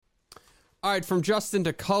All right, from Justin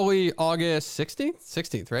to Cully, August 16th?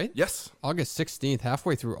 16th, right? Yes. August 16th,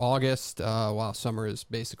 halfway through August. Wow, summer is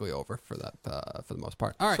basically over for that, for the most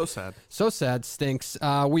part. All right. So sad. So sad, stinks.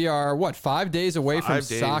 We are, 5 days away from 5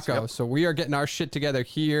 days, Saco, yep. so we are getting our shit together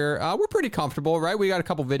here. We're pretty comfortable, right? We got a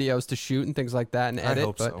couple videos to shoot and things like that and edit. I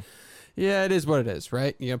hope but so. Yeah, it is what it is,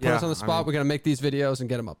 right? You know, put us on the spot. We're going to make these videos and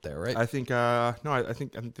get them up there, right? I think, I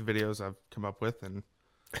think the videos I've come up with and...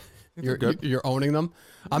 You're owning them.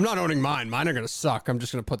 I'm not owning mine. Mine are gonna suck. I'm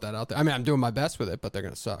just gonna put that out there. I mean, I'm doing my best with it, but they're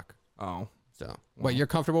gonna suck. Oh. So, wait, you're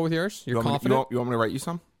comfortable with yours? You're confident? You want me to write you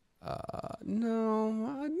some?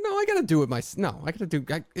 No. I gotta do it no. I gotta do.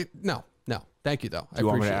 No. Thank you though. I Do you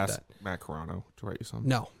want me to appreciate ask that. Matt Carano to write you some?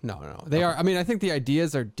 No. They are. I mean, I think the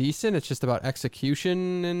ideas are decent. It's just about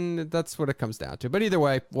execution, and that's what it comes down to. But either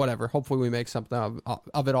way, whatever. Hopefully, we make something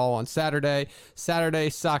of it all on Saturday.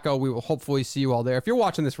 Saco. We will hopefully see you all there. If you're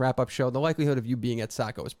watching this wrap up show, the likelihood of you being at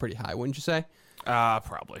Saco is pretty high, wouldn't you say?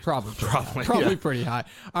 Probably Probably pretty high.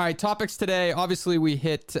 All right, topics today. Obviously, we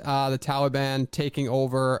hit the Taliban taking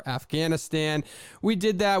over Afghanistan. We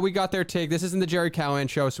did that. We got their take. This isn't the Jerry Callahan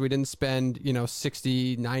show, so we didn't spend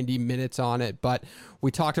 60, 90 minutes on it, but we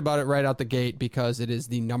talked about it right out the gate because it is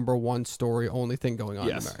the number one story, only thing going on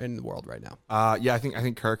in the world right now. I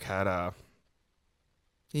think Kirk had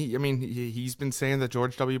he's been saying that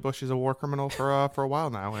George W. Bush is a war criminal for a while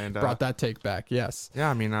now, and brought that take back. Yes. Yeah,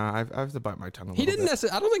 I mean, I have to bite my tongue a little bit.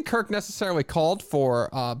 I don't think Kirk necessarily called for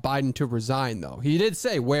Biden to resign, though. He did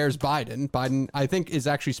say, "Where's Biden?" Biden, I think, is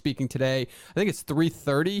actually speaking today. I think it's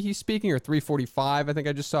 3:30 he's speaking, or 3:45. I think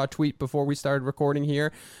I just saw a tweet before we started recording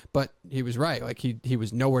here, but he was right. Like he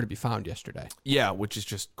was nowhere to be found yesterday. Yeah, which is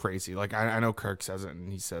just crazy. Like I know Kirk says it, and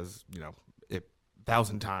he says, it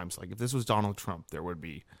 1,000 times. Like if this was Donald Trump, there would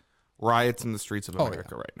be riots in the streets of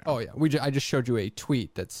America right now. Oh yeah, I just showed you a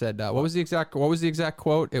tweet that said what was the exact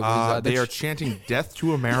quote? It was they are chanting "Death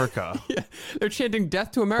to America." Yeah, they're chanting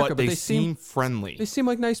 "Death to America," but they seem friendly. They seem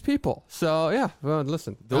like nice people. So yeah, well,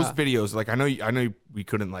 listen, those videos. Like I know we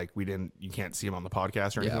couldn't you can't see them on the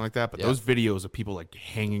podcast or anything like that. But those videos of people like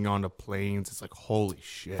hanging onto planes, it's like holy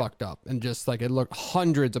shit, fucked up, and just like it looked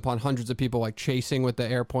hundreds upon hundreds of people like chasing with the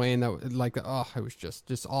airplane. That it was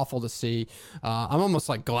just awful to see. I'm almost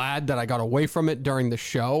like glad that I got away from it during the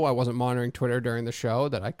show. I wasn't monitoring Twitter during the show,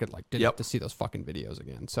 that I could didn't have to see those fucking videos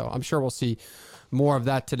again. So I'm sure we'll see more of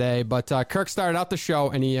that today. But Kirk started out the show,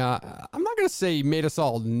 and he I'm not gonna say he made us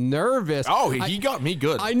all nervous. Oh, he got me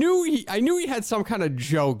good. I knew he had some kind of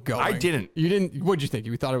joke going. I didn't. You didn't? What'd you think?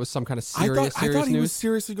 You thought it was some kind of serious I thought he news? was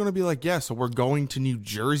seriously going to be like, so we're going to New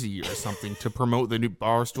Jersey or something to promote the new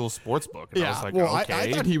Barstool Sportsbook. And I was like, okay.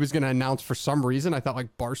 I thought he was going to announce for some reason. I thought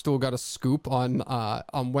like Barstool got a scoop on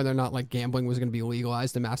whether or not like gambling was going to be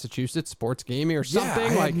legalized in Massachusetts, sports gaming or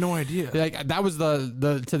something. I had no idea. Like that was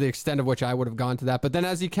the to the extent of which I would have gone to that. But then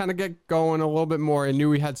as he kind of get going a little bit more, I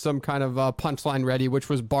knew he had some kind of punchline ready, which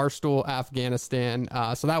was Barstool Afghanistan.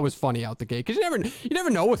 So that was funny out the gate because you never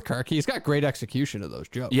know with Kirk. He's got great execution of those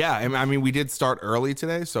jokes. Yeah, I mean, we did start early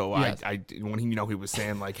today, so yes. I when he was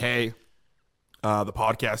saying like, hey, the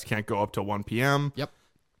podcast can't go up till 1 p.m. Yep.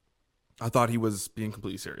 I thought he was being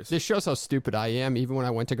completely serious. This shows how stupid I am. Even when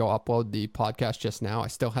I went to go upload the podcast just now, I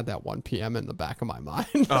still had that 1 p.m. in the back of my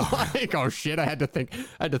mind. Like, oh shit, I had to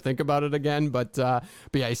think about it again. But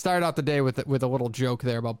yeah, he started out the day with a little joke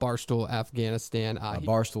there about Barstool Afghanistan.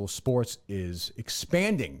 Barstool Sports is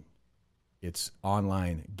expanding its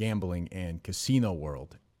online gambling and casino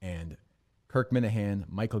world, and Kirk Minahan,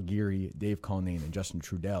 Michael Geary, Dave Cullinane, and Justin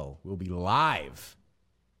Trudell will be live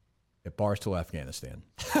at Barstool Afghanistan.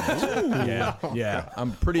 Yeah,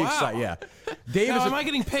 I'm pretty excited. Yeah, Dave. Am I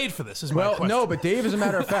getting paid for this? Is my question. No, but Dave, as a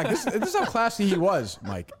matter of fact, this is how classy he was.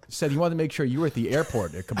 Mike said he wanted to make sure you were at the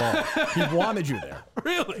airport at Kabul. He wanted you there.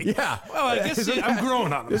 Really? Yeah. Well, I guess I'm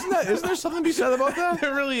growing on him. Isn't there something to be said about that?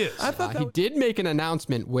 There really is. I thought he did make an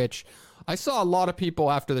announcement, which I saw a lot of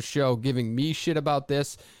people after the show giving me shit about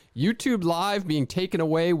this. YouTube Live being taken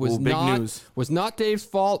away was not Dave's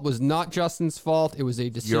fault, was not Justin's fault. It was a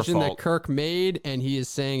decision that Kirk made, and he is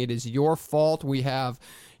saying it is your fault. We have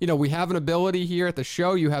an ability here at the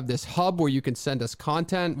show. You have this hub where you can send us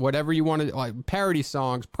content, whatever you want to, like parody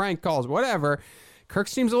songs, prank calls, whatever. Kirk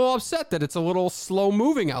seems a little upset that it's a little slow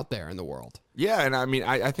moving out there in the world. Yeah, and I mean,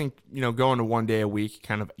 I think, going to 1 day a week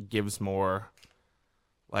kind of gives more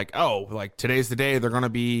like, oh, like today's the day they're going to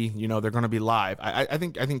be live. I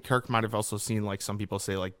think Kirk might have also seen like some people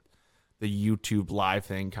say like YouTube live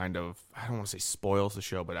thing kind of, I don't want to say spoils the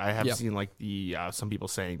show, but I have seen like the some people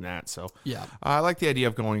saying that. So I like the idea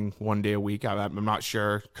of going 1 day a week. I'm not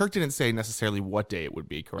sure. Kirk didn't say necessarily what day it would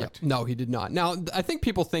be, correct? Yeah. No, he did not. Now, I think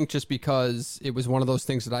people think just because it was one of those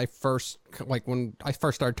things that I first, like when I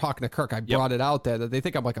first started talking to Kirk, I brought it out there, that they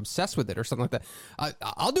think I'm like obsessed with it or something like that.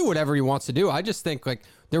 I'll do whatever he wants to do. I just think like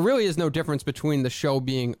there really is no difference between the show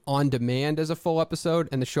being on demand as a full episode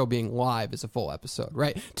and the show being live as a full episode,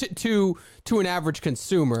 right? To an average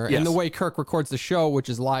consumer, and the way Kirk records the show, which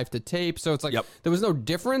is live to tape. So it's like there was no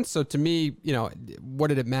difference. So to me, what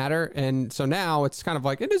did it matter? And so now it's kind of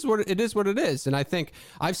like it is what it is. And I think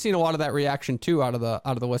I've seen a lot of that reaction too out of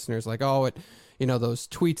the listeners, like, oh, those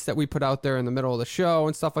tweets that we put out there in the middle of the show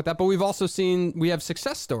and stuff like that. But we've also seen, we have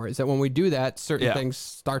success stories that when we do that, certain things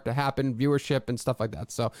start to happen, viewership and stuff like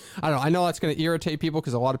that. So I don't know. I know that's going to irritate people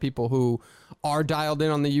because a lot of people who are dialed in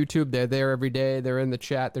on the YouTube, they're there every day. They're in the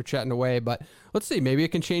chat. They're chatting away. But let's see. Maybe it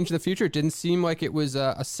can change in the future. It didn't seem like it was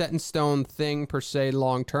a set in stone thing per se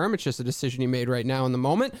long term. It's just a decision he made right now in the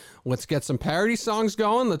moment. Let's get some parody songs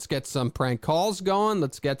going. Let's get some prank calls going.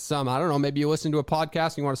 Let's get some, I don't know, maybe you listen to a podcast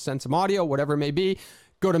and you want to send some audio, whatever it may be.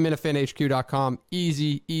 Go to MinuteFanHQ.com.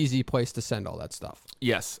 Easy place to send all that stuff.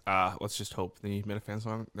 Yes. Let's just hope the Minifans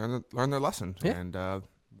learn their lesson. Yeah. And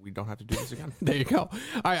we don't have to do this again. There you go. All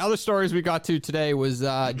right, other stories we got to today was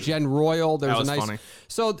Jen Royal. There was a nice funny.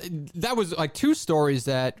 So that was like two stories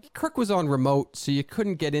that Kirk was on remote, so you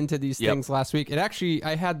couldn't get into these things last week. It actually,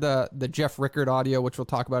 I had the Jeff Rickard audio, which we'll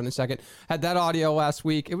talk about in a second. Had that audio last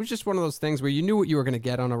week. It was just one of those things where you knew what you were going to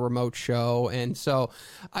get on a remote show, and so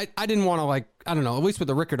I didn't want to like, I don't know, at least with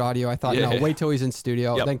the Rickard audio, I thought, wait till he's in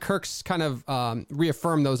studio. Then Kirk's kind of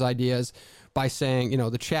reaffirmed those ideas by saying,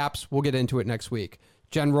 the chaps, we'll get into it next week.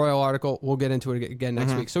 Jen Royal article, we'll get into it again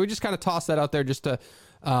next week. So we just kind of tossed that out there just to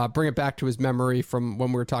bring it back to his memory from when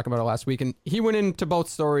we were talking about it last week. And he went into both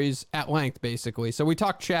stories at length, basically. So we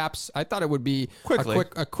talked chaps. I thought it would be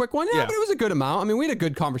a quick one. Yeah, but it was a good amount. I mean, we had a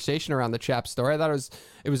good conversation around the chaps story. I thought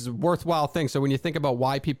it was a worthwhile thing. So when you think about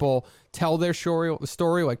why people tell their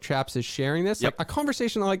story like chaps is sharing this, like a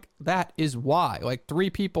conversation like that is why. Like three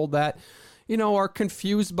people that are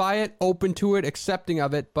confused by it, open to it, accepting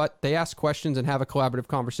of it, but they ask questions and have a collaborative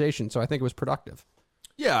conversation. So I think it was productive.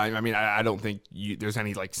 Yeah, I mean, I don't think there's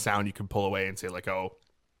any like sound you can pull away and say like, oh,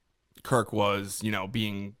 Kirk was,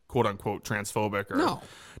 being quote unquote transphobic or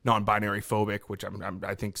non-binary phobic, which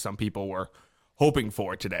I think some people were hoping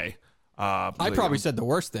for today. I probably said the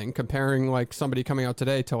worst thing, comparing like somebody coming out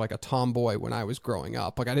today to like a tomboy when I was growing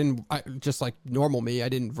up. Like I just like normal me, I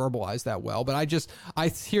didn't verbalize that well, but I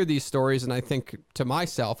hear these stories and I think to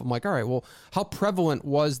myself, I'm like, all right, well, how prevalent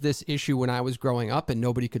was this issue when I was growing up and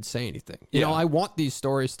nobody could say anything? You know, I want these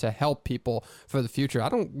stories to help people for the future. I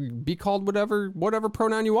don't be called whatever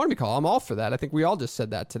pronoun you want to be called. I'm all for that. I think we all just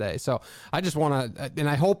said that today. So I just want to, and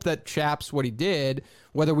I hope that Chaps, what he did,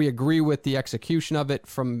 whether we agree with the execution of it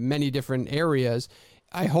from many different areas,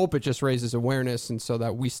 I hope it just raises awareness, and so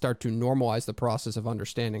that we start to normalize the process of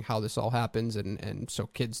understanding how this all happens, and so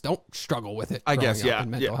kids don't struggle with it. I guess,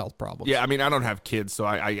 and mental health problems. Yeah, I mean, I don't have kids, so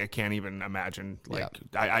I can't even imagine. Like,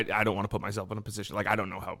 I don't want to put myself in a position like I don't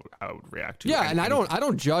know how I would react to. Yeah, and I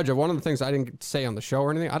don't judge. One of the things I didn't say on the show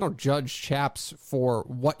or anything, I don't judge Chaps for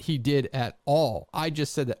what he did at all. I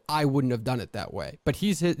just said that I wouldn't have done it that way. But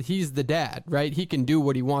he's the dad, right? He can do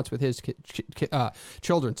what he wants with his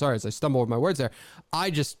children. Sorry, as I stumble with my words there.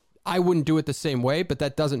 I wouldn't do it the same way, but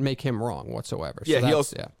that doesn't make him wrong whatsoever.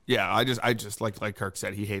 Yeah, I just like Kirk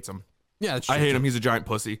said, he hates him. Yeah, that's true. I hate him. He's a giant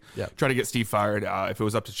pussy. Yeah. Try to get Steve fired. If it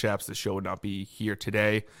was up to Chaps, the show would not be here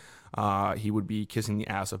today. He would be kissing the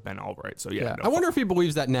ass of Ben Albright. So yeah. I wonder if he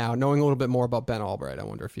believes that now, knowing a little bit more about Ben Albright. I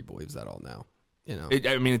wonder if he believes that all now.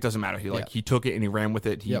 It doesn't matter. He took it and he ran with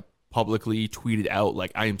it. He publicly tweeted out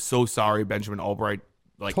like, "I am so sorry, Benjamin Albright."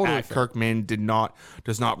 Like totally Kirkman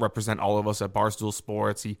does not represent all of us at Barstool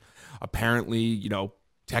Sports. He apparently,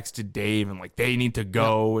 texted Dave and like they need to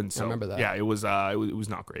go, and so I remember that. Yeah, it was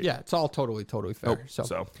not great. Yeah, it's all totally fair. Nope.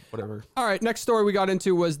 So whatever. All right, next story we got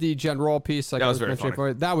into was the Jen Royal piece. Like that was very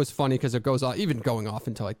funny. That was funny because it goes on, even going off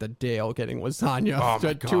into like the Dale getting lasagna. Oh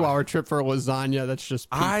a 2-hour trip for lasagna. That's just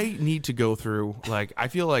peak. I need to go through I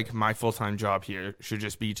feel like my full-time job here should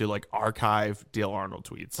just be to like archive Dale Arnold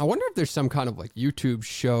tweets. I wonder if there's some kind of like YouTube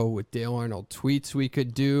show with Dale Arnold tweets we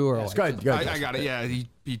could do, or I got it. Yeah, he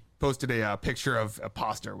posted a picture of a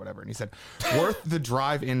pasta or whatever, and he said, "Worth the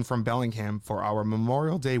drive in from Bellingham for our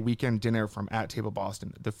Memorial Day weekend dinner from At Table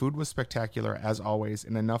Boston. The food was spectacular as always,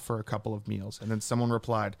 and enough for a couple of meals." And then someone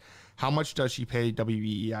replied, "How much does she pay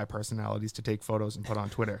WEEI personalities to take photos and put on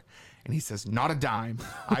Twitter?" And he says, "Not a dime.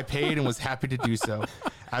 I paid and was happy to do so,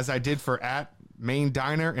 as I did for At Main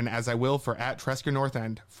Diner and as I will for At Tresker North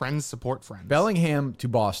End. Friends support friends." Bellingham to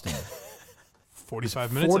Boston.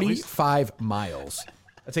 45 minutes. 45 miles.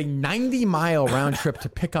 That's a 90-mile round trip to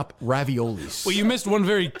pick up raviolis. Well, you missed one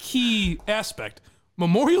very key aspect.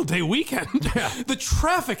 Memorial Day weekend. The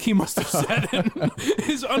traffic he must have sat in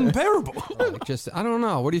is unbearable. I don't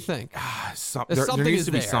know. What do you think? There needs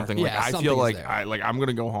to be something. Like, I feel like I'm going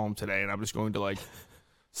to go home today and I'm just going to like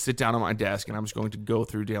sit down on my desk and I'm just going to go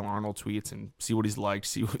through Dale Arnold tweets and see what he's liked,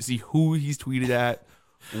 see who he's tweeted at.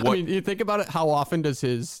 I mean, you think about it, how often does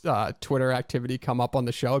his Twitter activity come up on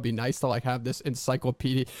the show? It'd be nice to like have this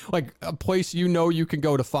encyclopedia, like a place you can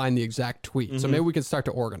go to find the exact tweet. Mm-hmm. So maybe we can start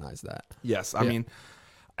to organize that. Yes. I mean,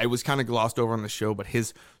 I was kind of glossed over on the show, but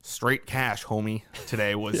his straight cash homie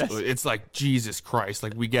today was, it's like, Jesus Christ.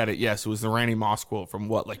 Like, we get it. Yes, it was the Randy Moss quote from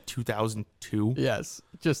like 2002? Yes.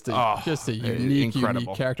 Just a unique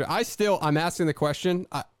character. I'm asking the question.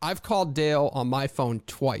 I've called Dale on my phone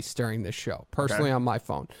twice during this show, personally on my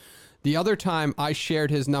phone. The other time I shared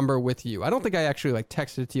his number with you. I don't think I actually like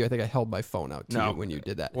texted it to you. I think I held my phone out to you when you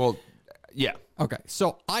did that. Well, yeah. Okay.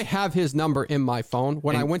 So I have his number in my phone.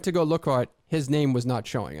 When I went to go look for it, his name was not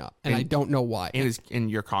showing up. And I don't know why. In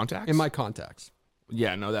your contacts? In my contacts.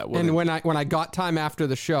 Yeah, no, that wouldn't. And when I got time after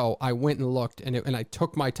the show, I went and looked, and I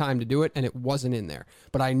took my time to do it, and it wasn't in there.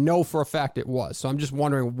 But I know for a fact it was. So I'm just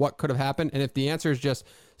wondering what could have happened. And if the answer is just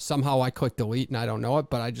somehow I clicked delete and I don't know it,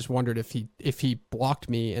 but I just wondered if he blocked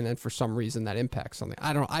me, and then for some reason that impacts something.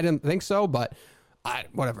 I didn't think so, but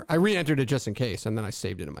whatever. I re-entered it just in case, and then I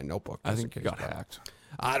saved it in my notebook. I think it got hacked.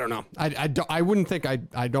 I don't know. I wouldn't think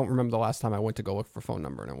I don't remember the last time I went to go look for a phone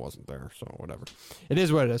number and it wasn't there. So whatever. It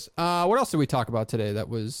is what it is. What else did we talk about today? That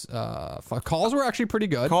was fun. Calls were actually pretty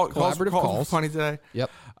good. Collaborative calls. Funny today.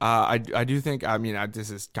 Yep. I do think. I mean,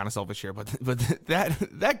 this is kind of selfish here, but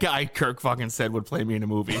that guy Kirk fucking said would play me in a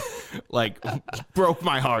movie, like broke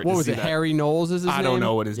my heart. What was it? Harry Knowles is his name? I don't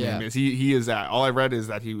know what his name is. He is that. All I read is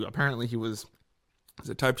that he was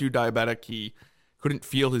a type 2 diabetic. He couldn't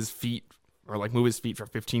feel his feet or like move his feet for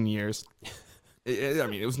 15 years. I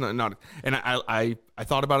mean, it was not and I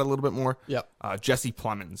thought about it a little bit more. Yep. Jesse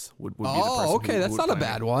Plemons would be the person. Oh, okay. That's not a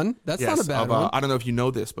bad one. That's not a bad one. I don't know if you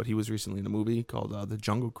know this, but he was recently in a movie called The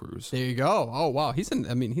Jungle Cruise. There you go. Oh, wow. He's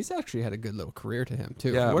actually had a good little career to him,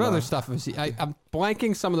 too. Yeah, what other stuff is he? I'm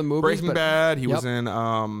blanking some of the movies. Breaking Bad. He was in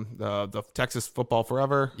the Texas Football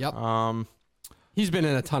Forever. Yep. He's been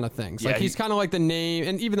in a ton of things. Like he's kind of like the name,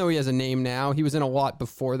 and even though he has a name now, he was in a lot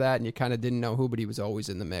before that, and you kind of didn't know who, but he was always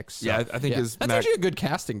in the mix. So, I think that's actually a good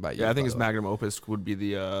casting by you. Yeah, I think his magnum opus would be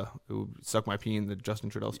it would Suck My Pee in the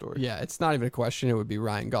Justin Trudell story. Yeah, it's not even a question. It would be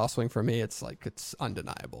Ryan Gosling for me. It's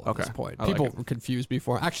undeniable at this point. People were confused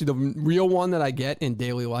before. Actually, the real one that I get in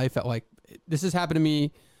daily life this has happened to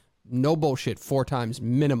me. No bullshit, 4 times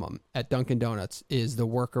minimum at Dunkin' Donuts is the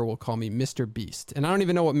worker will call me Mr. Beast. And I don't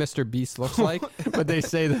even know what Mr. Beast looks like, but they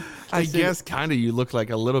say that. I guess kind of you look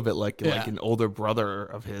like a little bit like an older brother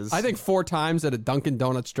of his. I think 4 times at a Dunkin'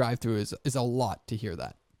 Donuts drive-thru is a lot to hear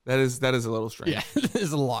that. That is a little strange. Yeah, it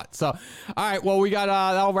is a lot. So, all right. Well, we got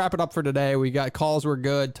that'll wrap it up for today. We got calls were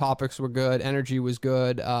good, topics were good, energy was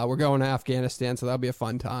good. We're going to Afghanistan, so that'll be a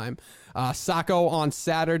fun time. Saco on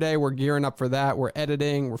Saturday. We're gearing up for that. We're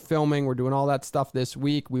editing, we're filming, we're doing all that stuff this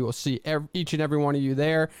week. We will see each and every one of you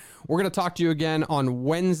there. We're going to talk to you again on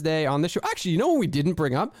Wednesday on this show. Actually, you know what we didn't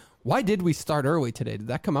bring up? Why did we start early today? Did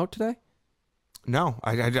that come out today? No,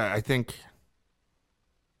 I think.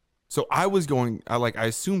 So I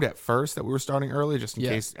assumed at first that we were starting early just in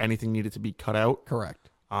case anything needed to be cut out. Correct.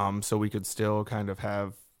 So we could still kind of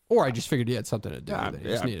have. Or I just figured he had something to do with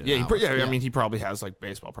it. I mean, he probably has like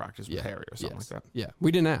baseball practice with Harry or something like that. Yeah,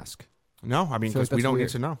 we didn't ask. No, I mean, because we don't need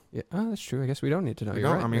to know. Yeah, that's true. I guess we don't need to know.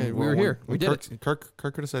 You're right. I mean, we were here. We did it. Kirk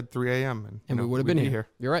could have said 3 a.m. and we would have been here.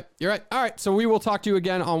 You're right. All right. So we will talk to you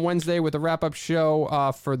again on Wednesday with a wrap-up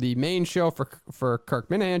show for the main show for Kirk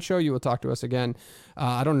Minahan show. You will talk to us again.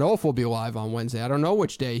 I don't know if we'll be live on Wednesday. I don't know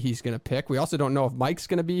which day he's going to pick. We also don't know if Mike's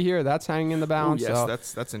going to be here. That's hanging in the balance. Yes, so,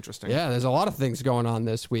 that's interesting. Yeah, there's a lot of things going on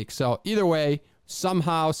this week. So either way,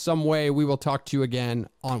 somehow, some way, we will talk to you again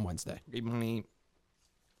on Wednesday. Good morning.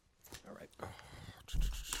 All right.